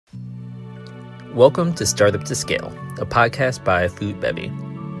Welcome to Startup to Scale, a podcast by Food Bevy.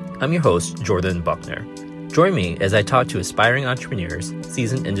 I'm your host, Jordan Buckner. Join me as I talk to aspiring entrepreneurs,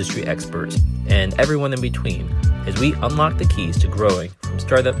 seasoned industry experts, and everyone in between as we unlock the keys to growing from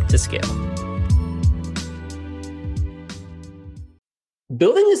startup to scale.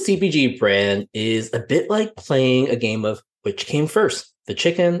 Building a CPG brand is a bit like playing a game of which came first, the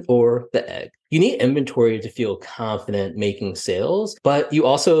chicken or the egg. You need inventory to feel confident making sales, but you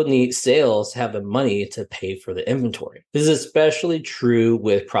also need sales to have the money to pay for the inventory. This is especially true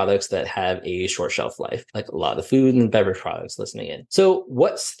with products that have a short shelf life, like a lot of food and beverage products listening in. So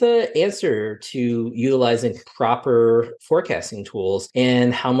what's the answer to utilizing proper forecasting tools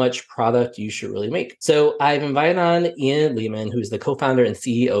and how much product you should really make? So I've invited on Ian Lehman, who's the co-founder and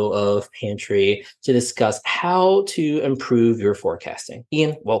CEO of Pantry, to discuss how to improve your forecasting.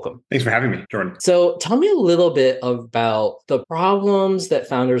 Ian, welcome. Thanks for having me, Jordan. So tell me a little bit about the problems that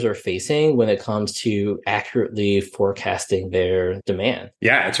founders are facing when it comes to accurately forecasting their demand.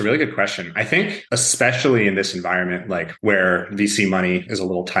 Yeah, it's a really good question. I think especially in this environment, like where VC money is a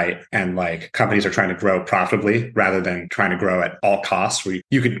little tight and like companies are trying to grow profitably rather than trying to grow at all costs, where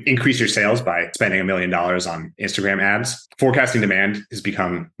you could increase your sales by spending $1 million on Instagram ads. Forecasting demand has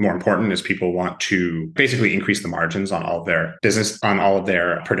become more important as people want to basically increase the margins on all of their business, on all of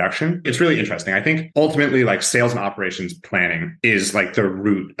their production. It's really interesting. I think ultimately like sales and operations planning is like the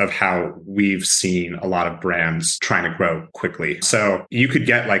root of how we've seen a lot of brands trying to grow quickly. So you could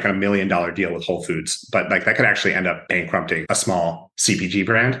get like a $1 million deal with Whole Foods, but like that could actually end up bankrupting a small CPG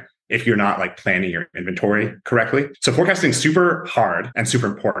brand if you're not like planning your inventory correctly. So forecasting is super hard and super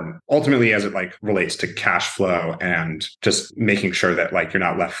important, ultimately as it like relates to cash flow and just making sure that like you're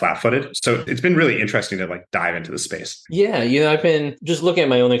not left flat-footed. So it's been really interesting to like dive into the space. Yeah, I've been just looking at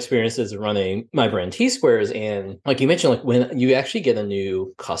my own experiences running my brand T-Squares. And like you mentioned, like when you actually get a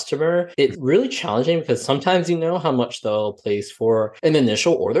new customer, it's really challenging because sometimes you know how much they'll place for an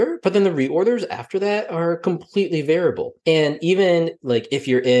initial order, but then the reorders after that are completely variable. And even like if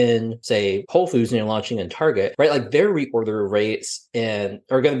you're in say Whole Foods and you're launching in Target, right? Like their reorder rates and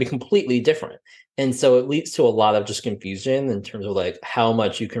are going to be completely different. And so it leads to a lot of just confusion in terms of like how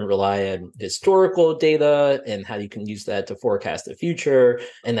much you can rely on historical data and how you can use that to forecast the future.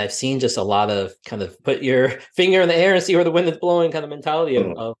 And I've seen just a lot of kind of put your finger in the air and see where the wind is blowing kind of mentality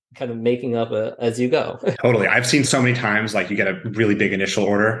of kind of making up as you go. Totally. I've seen so many times like you get a really big initial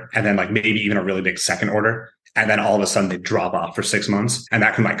order and then like maybe even a really big second order. And then all of a sudden they drop off for 6 months. And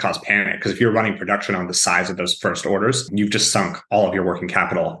that can like cause panic because if you're running production on the size of those first orders, you've just sunk all of your working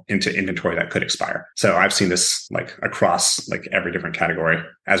capital into inventory that could expire. So I've seen this like across like every different category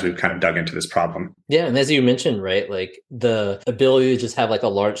as we've kind of dug into this problem. Yeah. And as you mentioned, right, like the ability to just have like a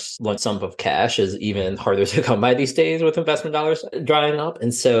large lump sum of cash is even harder to come by these days with investment dollars drying up.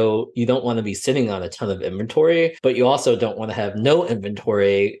 And so you don't want to be sitting on a ton of inventory, but you also don't want to have no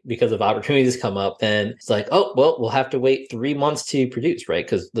inventory because if opportunities come up, then it's like, oh, well, we'll have to wait 3 months to produce, right?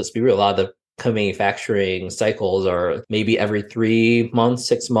 Because let's be real, a lot of the manufacturing cycles are maybe every 3 months,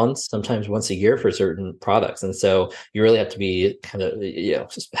 6 months, sometimes once a year for certain products. And so you really have to be kind of,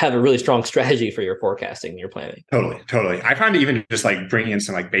 just have a really strong strategy for your forecasting and your planning. Totally. I find even just like bringing in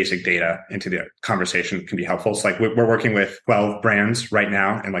some like basic data into the conversation can be helpful. So like we're working with 12 brands right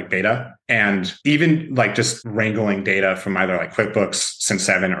now in like beta. And even like just wrangling data from either like QuickBooks,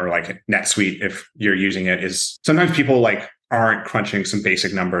 Sin7, or like NetSuite, if you're using it, is sometimes people like aren't crunching some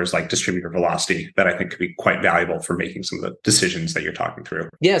basic numbers like distributor velocity that I think could be quite valuable for making some of the decisions that you're talking through.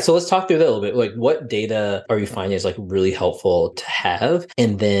 Yeah. So let's talk through that a little bit. Like what data are you finding is like really helpful to have?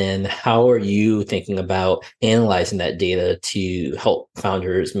 And then how are you thinking about analyzing that data to help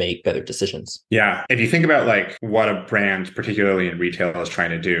founders make better decisions? Yeah. If you think about like what a brand, particularly in retail, is trying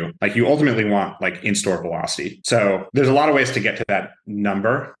to do, like you ultimately want like in-store velocity. So there's a lot of ways to get to that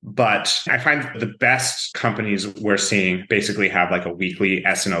number, but I find the best companies we're seeing basically have like a weekly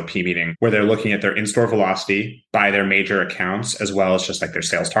S&OP meeting where they're looking at their in-store velocity by their major accounts, as well as just like their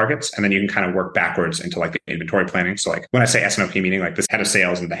sales targets. And then you can kind of work backwards into like the inventory planning. So like when I say S&OP meeting, like this head of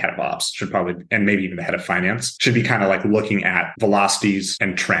sales and the head of ops should probably, and maybe even the head of finance should be kind of like looking at velocities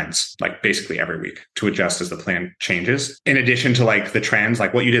and trends, like basically every week to adjust as the plan changes. In addition to like the trends,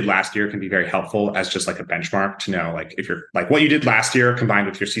 like what you did last year can be very helpful as just like a benchmark to know, like if you're like what you did last year combined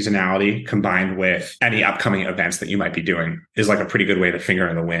with your seasonality, combined with any upcoming events that you might be doing going is like a pretty good way to finger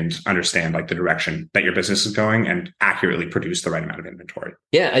in the wind, understand like the direction that your business is going and accurately produce the right amount of inventory.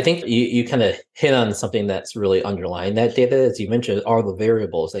 Yeah, I think you kind of hit on something that's really underlying that data, as you mentioned, are the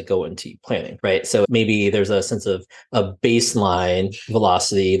variables that go into planning, right? So maybe there's a sense of a baseline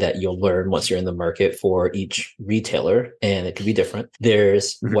velocity that you'll learn once you're in the market for each retailer, and it could be different.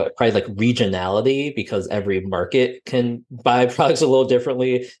 There's what probably like regionality, because every market can buy products a little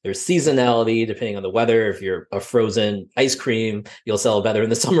differently. There's seasonality, depending on the weather. If you're a frozen ice cream, you'll sell better in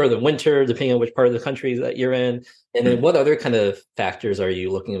the summer than winter, depending on which part of the country that you're in. And then what other kind of factors are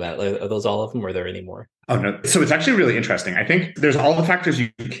you looking at? Are those all of them, or are there any more? Oh, no. So it's actually really interesting. I think there's all the factors you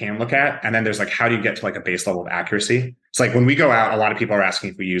can look at. And then there's like, how do you get to like a base level of accuracy? It's like when we go out, a lot of people are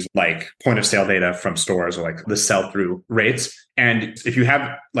asking if we use like point of sale data from stores or like the sell through rates. And if you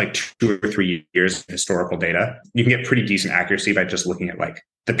have like 2 or 3 years of historical data, you can get pretty decent accuracy by just looking at like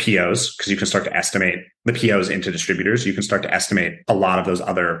the POs, because you can start to estimate the POs into distributors. You can start to estimate a lot of those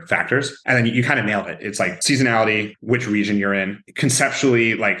other factors. And then you kind of nailed it. It's like seasonality, which region you're in.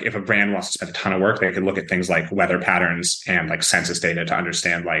 Conceptually, like if a brand wants to spend a ton of work, they could look at things like weather patterns and like census data to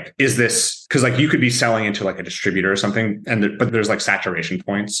understand like, is this, because like you could be selling into like a distributor or something, but there's like saturation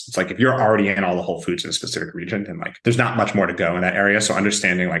points. It's like if you're already in all the Whole Foods in a specific region, then like there's not much more to go in that area. So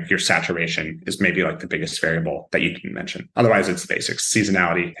understanding like your saturation is maybe like the biggest variable that you can mention. Otherwise, it's the basics: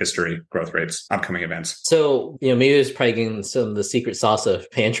 seasonality, history, growth rates, upcoming events. So, maybe it's probably getting some of the secret sauce of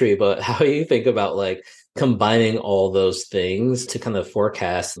pantry, but how do you think about like combining all those things to kind of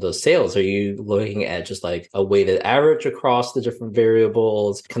forecast those sales? Are you looking at just like a weighted average across the different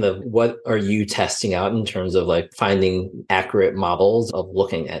variables? Kind of what are you testing out in terms of like finding accurate models of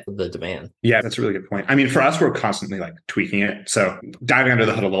looking at the demand? Yeah, that's a really good point. I mean, for us, we're constantly like tweaking it. So diving under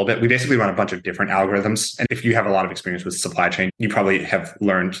the hood a little bit, we basically run a bunch of different algorithms. And if you have a lot of experience with supply chain, you probably have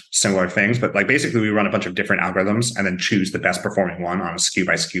learned similar things. But like basically we run a bunch of different algorithms and then choose the best performing one on a SKU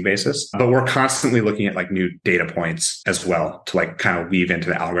by SKU basis. But we're constantly looking at like new data points as well to like kind of weave into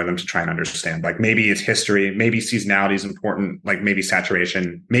the algorithm to try and understand, like maybe it's history, maybe seasonality is important, like maybe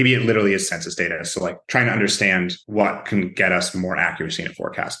saturation, maybe it literally is census data. So like trying to understand what can get us more accuracy in a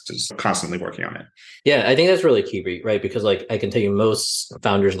forecast is constantly working on it. Yeah, I think that's really key, right? Because like I can tell you most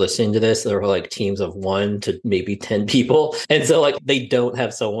founders listening to this, they're like teams of 1 to maybe 10 people. And so like they don't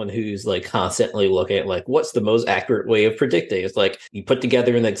have someone who's like constantly looking at like what's the most accurate way of predicting. It's like you put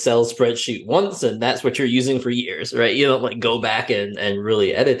together an Excel spreadsheet once and that's what you're using for years, right? You don't like go back and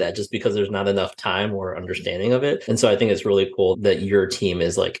really edit that just because there's not enough time or understanding of it. And so I think it's really cool that your team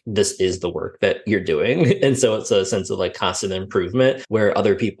is like, this is the work that you're doing. And so it's a sense of like constant improvement where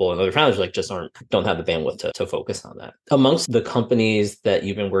other people and other founders like just don't have the bandwidth to focus on that. Amongst the companies that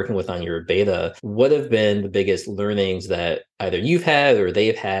you've been working with on your beta, what have been the biggest learnings that either you've had or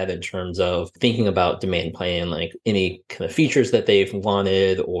they've had in terms of thinking about demand planning, like any kind of features that they've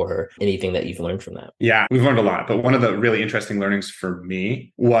wanted or anything that you've learned from that? Yeah, we've learned a lot. But one of the really interesting learnings for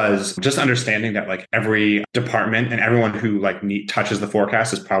me was just understanding that like every department and everyone who like touches the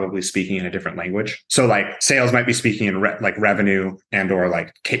forecast is probably speaking in a different language. So like sales might be speaking in like revenue and or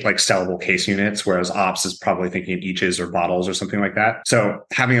like sellable case units, whereas ops is probably thinking in eaches or bottles or something like that. So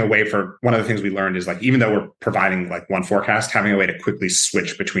having a way for one of the things we learned is like, even though we're providing like one forecast, having a way to quickly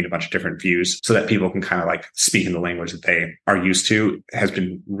switch between a bunch of different views so that people can kind of like speak in the language that they are used to has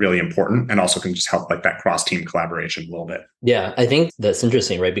been really important, and also can just help like that cross-team collaboration a little bit. Yeah, I think that's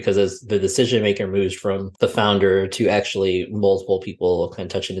interesting, right? Because as the decision maker moves from the founder to actually multiple people kind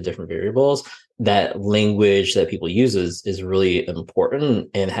of touching the different variables, that language that people use is really important,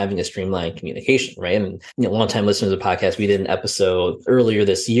 and having a streamlined communication, right? And long-time listeners of the podcast, we did an episode earlier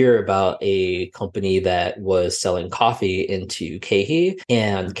this year about a company that was selling coffee into KeHE,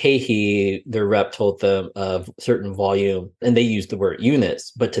 and KeHE, their rep told them of certain volume, and they used the word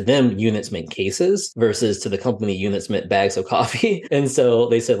units, but to them, units meant cases versus to the company, units meant bags of coffee. And so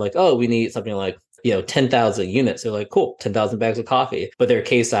they said like, oh, we need something like 10,000 units. They're like, cool, 10,000 bags of coffee. But their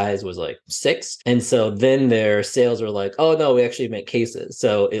case size was like 6. And so then their sales were like, oh no, we actually make cases.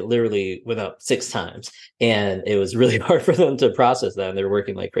 So it literally went up 6 times. And it was really hard for them to process that. And they're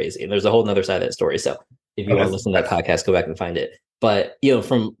working like crazy. And there's a whole nother side of that story. So if you want to listen to that podcast, go back and find it. But,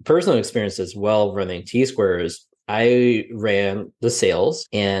 from personal experience as well, running T-Squares, I ran the sales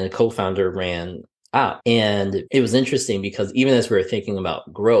and co-founder ran out. And it was interesting because even as we were thinking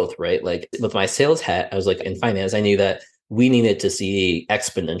about growth, right? Like with my sales hat, I was like in finance, I knew that we needed to see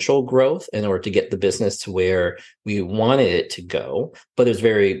exponential growth in order to get the business to where we wanted it to go, but it was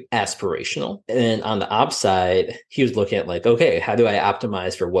very aspirational. And on the ops side, he was looking at like, okay, how do I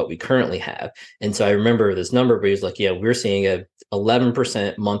optimize for what we currently have? And so I remember this number, but he was like, yeah, we're seeing a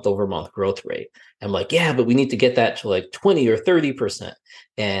 11% month over month growth rate. I'm like, yeah, but we need to get that to like 20 or 30%.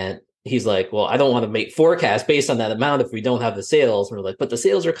 And he's like, well, I don't want to make forecasts based on that amount if we don't have the sales. And we're like, but the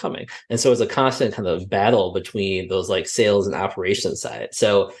sales are coming. And so it's a constant kind of battle between those like sales and operations side.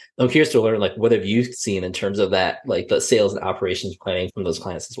 So I'm curious to learn, like, what have you seen in terms of that, like the sales and operations planning from those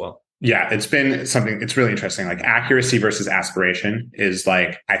clients as well? Yeah, it's been something, it's really interesting. Like accuracy versus aspiration is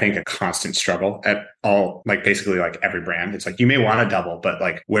like, I think a constant struggle at all, like basically like every brand. It's like, you may want to double, but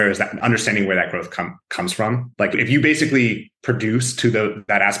like, where is that understanding where that growth comes from? Like if you basically produce to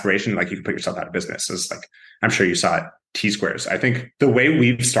that aspiration, like you can put yourself out of business. It's like, I'm sure you saw it. T-squares. I think the way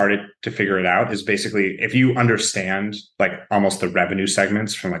we've started to figure it out is basically if you understand like almost the revenue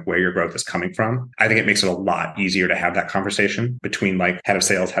segments from like where your growth is coming from, I think it makes it a lot easier to have that conversation between like head of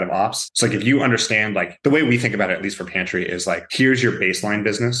sales, head of ops. So like if you understand like the way we think about it, at least for Pantry, is like, here's your baseline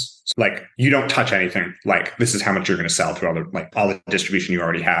business. So like you don't touch anything. Like this is how much you're going to sell through all the distribution you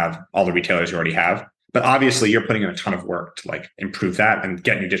already have, all the retailers you already have. But obviously you're putting in a ton of work to like improve that and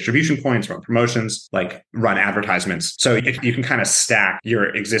get new distribution points, run promotions, like run advertisements. So if you can kind of stack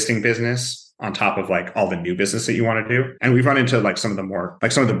your existing business on top of like all the new business that you want to do. And we've run into like some of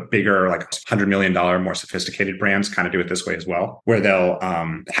the bigger, like $100 million, more sophisticated brands kind of do it this way as well, where they'll,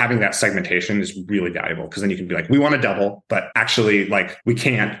 having that segmentation is really valuable because then you can be like, we want to double, but actually like we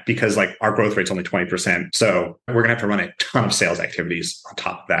can't because like our growth rate's only 20%. So we're going to have to run a ton of sales activities on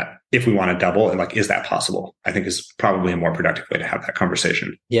top of that if we want to double. And like, is that possible? I think is probably a more productive way to have that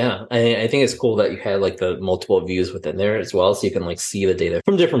conversation. Yeah. I think it's cool that you had like the multiple views within there as well. So you can like see the data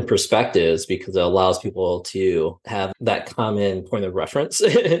from different perspectives because it allows people to have that common point of reference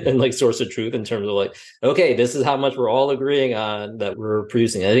and like source of truth in terms of like, okay, this is how much we're all agreeing on that we're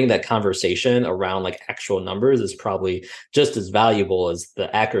producing. I think that conversation around like actual numbers is probably just as valuable as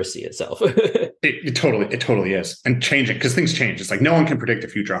the accuracy itself. It totally is. And changing because things change. It's like no one can predict the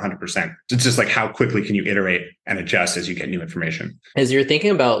future 100%. It's just like how quickly can you iterate and adjust as you get new information. As you're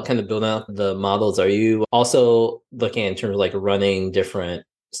thinking about kind of building out the models, are you also looking in terms of like running different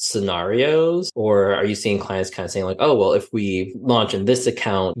scenarios, or are you seeing clients kind of saying like, oh, well, if we launch in this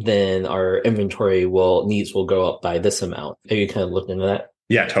account, then our inventory needs will go up by this amount? Are you kind of looking into that?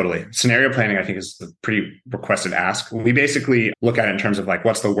 Yeah, totally. Scenario planning, I think, is a pretty requested ask. We basically look at it in terms of like,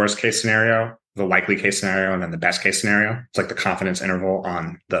 what's the worst case scenario, the likely case scenario, and then the best case scenario. It's like the confidence interval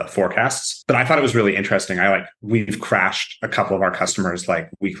on the forecasts. But I thought it was really interesting. We've crashed a couple of our customers like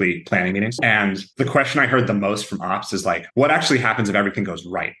weekly planning meetings. And the question I heard the most from ops is like, what actually happens if everything goes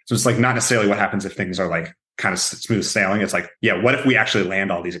right? So it's like not necessarily what happens if things are like kind of smooth sailing. It's like, yeah, what if we actually land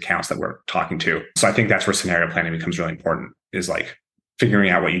all these accounts that we're talking to? So I think that's where scenario planning becomes really important, is like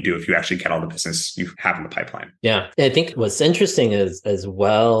figuring out what you do if you actually get all the business you have in the pipeline. Yeah. I think what's interesting is as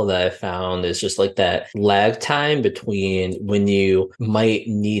well that I found is just like that lag time between when you might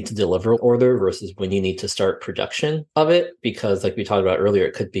need to deliver order versus when you need to start production of it. Because like we talked about earlier,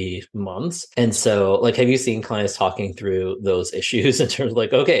 it could be months. And so like, have you seen clients talking through those issues in terms of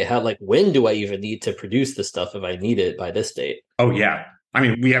like, okay, when do I even need to produce this stuff if I need it by this date? Oh yeah. I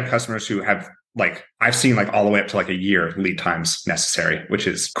mean, we have customers who have like, I've seen like all the way up to like a year lead times necessary, which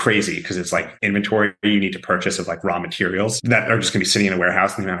is crazy because it's like inventory you need to purchase of like raw materials that are just going to be sitting in a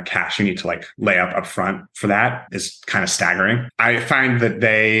warehouse, and the amount of cash you need to like lay up front for that is kind of staggering. I find that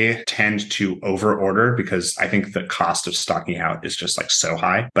they tend to over order because I think the cost of stocking out is just like so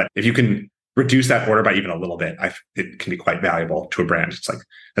high. But if you can reduce that order by even a little bit, it can be quite valuable to a brand. It's like,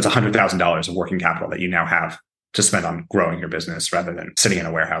 that's $100,000 of working capital that you now have to spend on growing your business rather than sitting in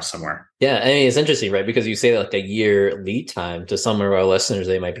a warehouse somewhere. Yeah. I mean, it's interesting, right? Because you say like a year lead time to some of our listeners,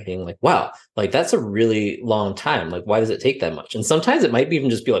 they might be thinking like, wow, like that's a really long time. Like, why does it take that much? And sometimes it might even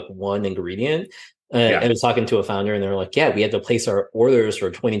just be like one ingredient. I was talking to a founder and they're like, yeah, we had to place our orders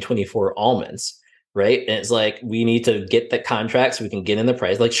for 2024 almonds. Right. And it's like, we need to get the contract so we can get in the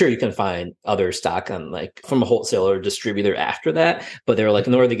price. Like, sure, you can find other stock on like from a wholesaler or distributor after that. But they're like,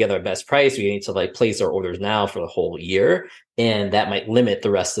 in order to get our best price, we need to like place our orders now for the whole year. And that might limit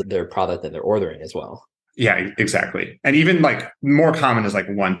the rest of their product that they're ordering as well. Yeah, exactly. And even like more common is like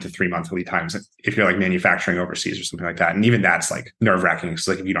 1 to 3 month lead times if you're like manufacturing overseas or something like that. And even that's like nerve wracking.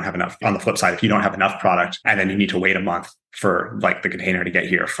 So like if you don't have enough, on the flip side, if you don't have enough product and then you need to wait a month for like the container to get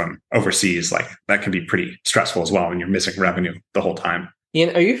here from overseas, like that can be pretty stressful as well when you're missing revenue the whole time.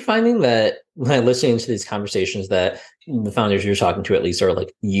 Ian, are you finding that when listening to these conversations that the founders you're talking to at least are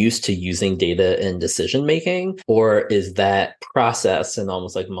like used to using data in decision making, or is that process and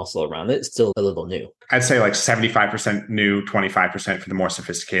almost like muscle around it still a little new? I'd say like 75% new, 25% for the more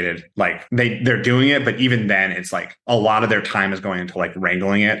sophisticated. Like they're doing it, but even then it's like a lot of their time is going into like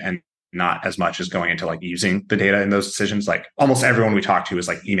wrangling it and not as much as going into like using the data in those decisions. Like almost everyone we talk to is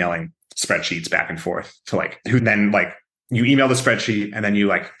like emailing spreadsheets back and forth to like who then like you email the spreadsheet and then you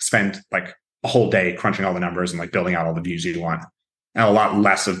like spend like a whole day crunching all the numbers and like building out all the views you want. And a lot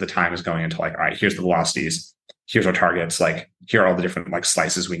less of the time is going into like, all right, here's the velocities, here's our targets, like here are all the different like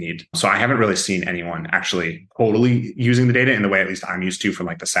slices we need. So I haven't really seen anyone actually totally using the data in the way at least I'm used to from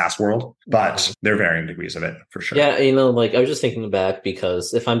like the SaaS world, but there are varying degrees of it for sure. Yeah, like I was just thinking back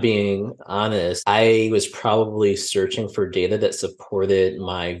because if I'm being honest, I was probably searching for data that supported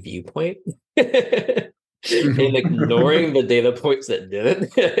my viewpoint and ignoring the data points that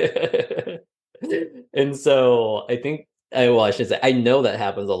didn't. And so I think I should say I know that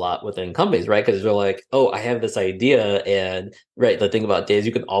happens a lot within companies, right? Because they're like, oh, I have this idea, and right, the thing about data is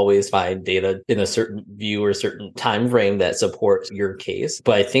you can always find data in a certain view or a certain time frame that supports your case.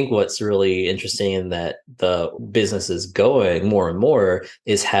 But I think what's really interesting in that the business is going more and more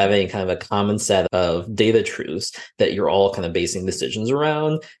is having kind of a common set of data truths that you're all kind of basing decisions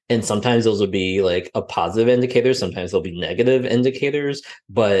around. And sometimes those will be like a positive indicator, sometimes they'll be negative indicators,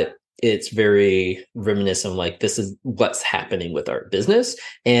 but it's very reminiscent of like this is what's happening with our business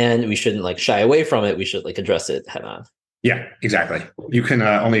and we shouldn't like shy away from it. We should like address it head on. Yeah, exactly. You can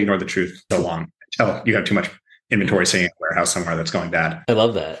only ignore the truth so long until you have too much inventory sitting in a warehouse somewhere that's going bad. I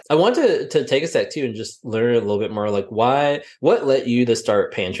love that. I want to take a sec too and just learn a little bit more like what led you to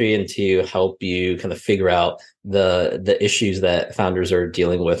start Pantry and to help you kind of figure out the issues that founders are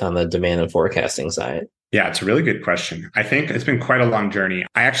dealing with on the demand and forecasting side. Yeah, it's a really good question. I think it's been quite a long journey.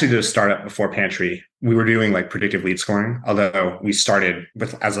 I actually did a startup before Pantry. We were doing like predictive lead scoring, although we started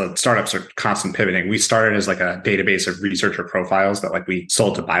with, as a startups are constant pivoting, we started as like a database of researcher profiles that like we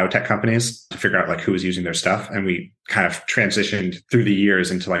sold to biotech companies to figure out like who was using their stuff. And we kind of transitioned through the years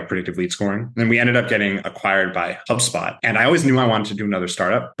into like predictive lead scoring. And then we ended up getting acquired by HubSpot. And I always knew I wanted to do another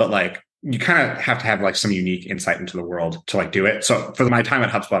startup, but like you kind of have to have like some unique insight into the world to like do it. So for my time at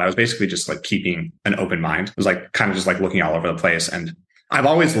HubSpot, I was basically just like keeping an open mind. It was like kind of just like looking all over the place. And I've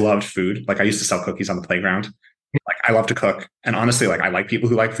always loved food. Like I used to sell cookies on the playground. Like I love to cook. And honestly, like I like people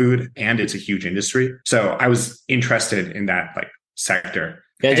who like food and it's a huge industry. So I was interested in that like sector.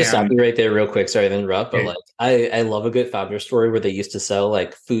 Can I just stop you right there real quick? Sorry to interrupt, but like I love a good founder story where they used to sell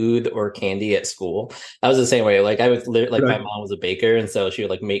like food or candy at school. I was the same way. Like I was like my mom was a baker, and so she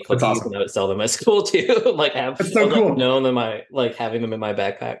would like make cookies and I would sell them at school too. Like that's so cool. Like, known in my like having them in my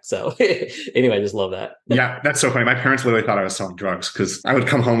backpack. So anyway, I just love that. Yeah, that's so funny. My parents literally thought I was selling drugs because I would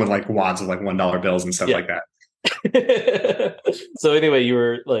come home with like wads of like $1 bills and stuff like that. So anyway, you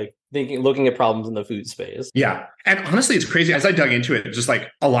were like looking at problems in the food space. Yeah. And honestly, it's crazy. As I dug into it, just like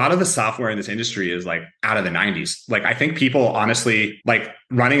a lot of the software in this industry is like out of the 90s. Like I think people honestly like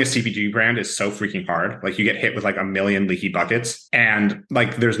running a CPG brand is so freaking hard. Like you get hit with like a million leaky buckets and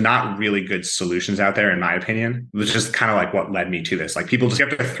like there's not really good solutions out there, in my opinion, which is kind of like what led me to this. Like people just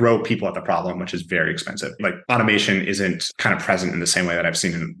have to throw people at the problem, which is very expensive. Like automation isn't kind of present in the same way that I've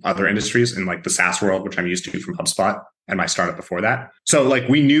seen in other industries in like the SaaS world, which I'm used to from HubSpot and my startup before that. So like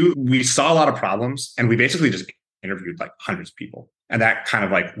we saw a lot of problems and we basically just interviewed like hundreds of people. And that kind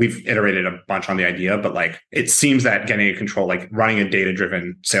of like, we've iterated a bunch on the idea, but like, it seems that getting a control, like running a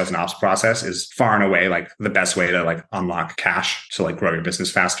data-driven sales and ops process is far and away like the best way to like unlock cash to like grow your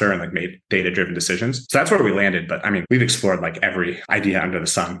business faster and like make data-driven decisions. So that's where we landed. But I mean, we've explored like every idea under the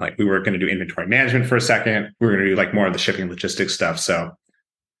sun. Like we were going to do inventory management for a second. We were going to do like more of the shipping logistics stuff. So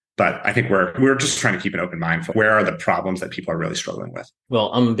but I think we're just trying to keep an open mind for where are the problems that people are really struggling with. Well,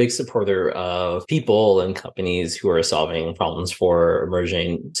 I'm a big supporter of people and companies who are solving problems for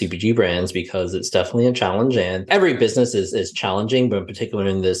emerging CPG brands because it's definitely a challenge. And every business is challenging, but in particular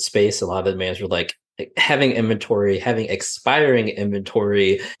in this space, a lot of the demands are like having inventory, having expiring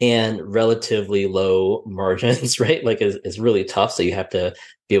inventory and relatively low margins, right? Like is really tough. So you have to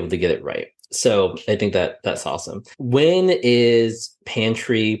be able to get it right. So I think that's awesome. When is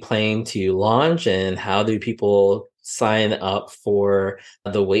Pantry planning to launch and how do people sign up for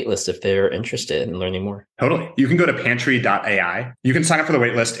the waitlist if they're interested in learning more? Totally. You can go to pantry.ai. You can sign up for the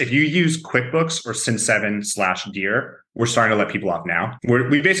waitlist. If you use QuickBooks or Sin7/Deer, we're starting to let people off now.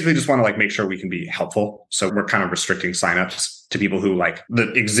 We basically just want to like make sure we can be helpful. So we're kind of restricting signups to people who like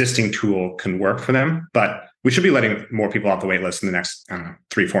the existing tool can work for them. But we should be letting more people off the waitlist in the next, I don't know,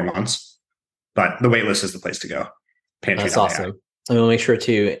 3-4 months. But the waitlist is the place to go. That's awesome. And we'll make sure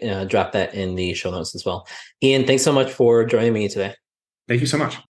to drop that in the show notes as well. Ian, thanks so much for joining me today. Thank you so much.